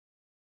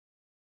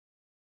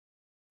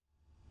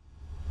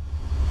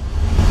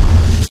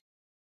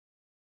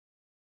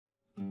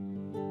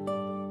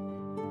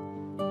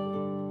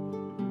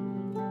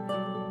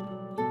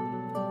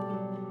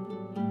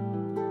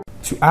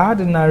To add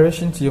the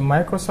narration to your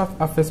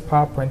Microsoft Office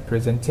PowerPoint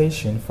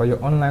presentation for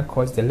your online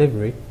course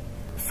delivery,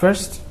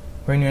 first,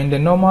 when you're in the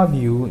normal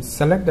view,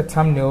 select the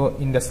thumbnail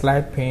in the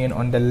slide pane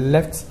on the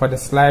left for the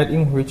slide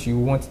in which you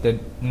want the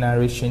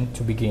narration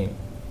to begin.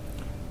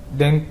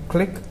 Then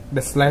click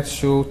the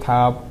slideshow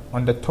tab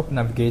on the top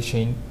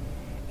navigation,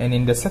 and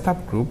in the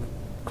setup group,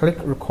 click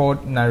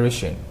record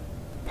narration.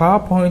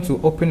 PowerPoint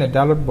will open a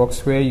dialog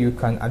box where you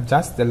can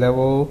adjust the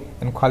level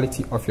and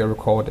quality of your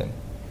recording.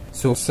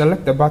 So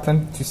select the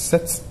button to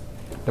set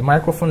the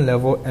microphone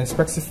level and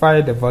specify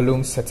the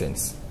volume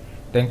settings.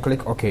 Then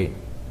click OK.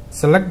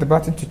 Select the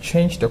button to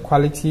change the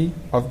quality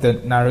of the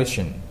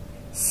narration.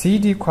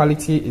 CD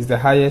quality is the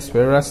highest,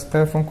 whereas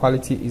telephone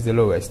quality is the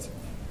lowest.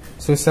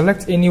 So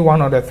select any one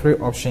of the three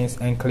options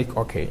and click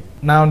OK.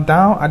 Now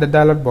down at the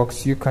dialog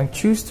box, you can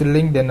choose to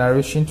link the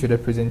narration to the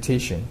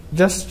presentation.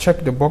 Just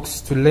check the box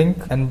to link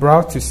and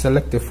browse to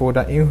select the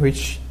folder in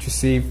which to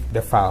save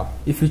the file.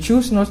 If you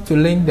choose not to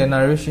link the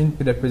narration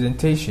to the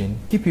presentation,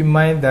 keep in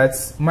mind that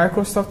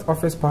Microsoft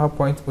Office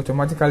PowerPoint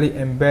automatically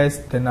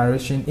embeds the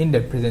narration in the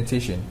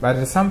presentation, but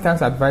it is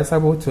sometimes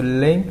advisable to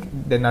link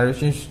the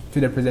narration to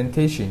the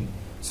presentation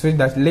so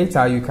that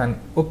later you can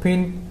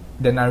open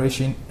the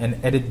narration and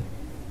edit.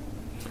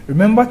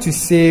 Remember to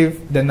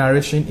save the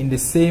narration in the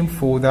same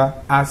folder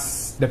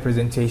as the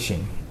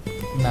presentation.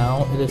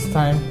 Now it is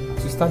time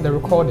to start the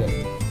recording.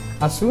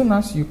 As soon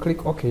as you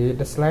click OK,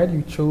 the slide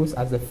you chose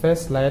as the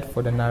first slide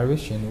for the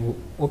narration will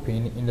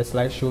open in the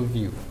slideshow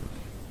view.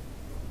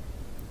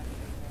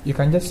 You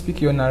can just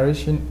speak your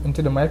narration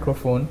into the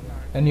microphone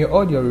and your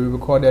audio will be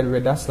recorded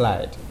with that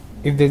slide.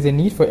 If there's a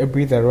need for a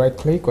breather, right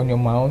click on your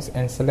mouse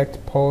and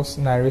select pause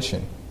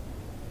narration.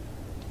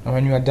 And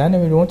when you are done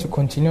and you want to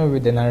continue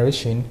with the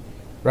narration,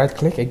 right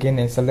click again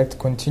and select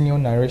continue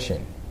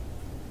narration.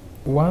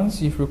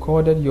 Once you've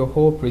recorded your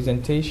whole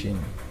presentation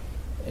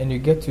and you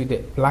get to the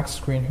black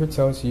screen which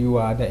tells you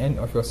are at the end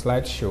of your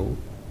slideshow,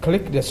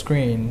 click the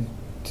screen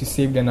to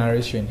save the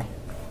narration.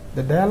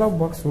 The dialog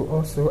box will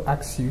also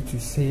ask you to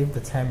save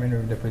the timing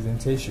of the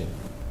presentation.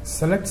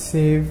 Select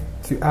save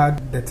to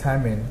add the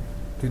timing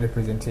to the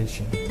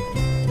presentation.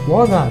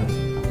 Well done!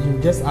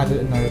 You've just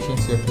added a narration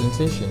to your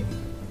presentation.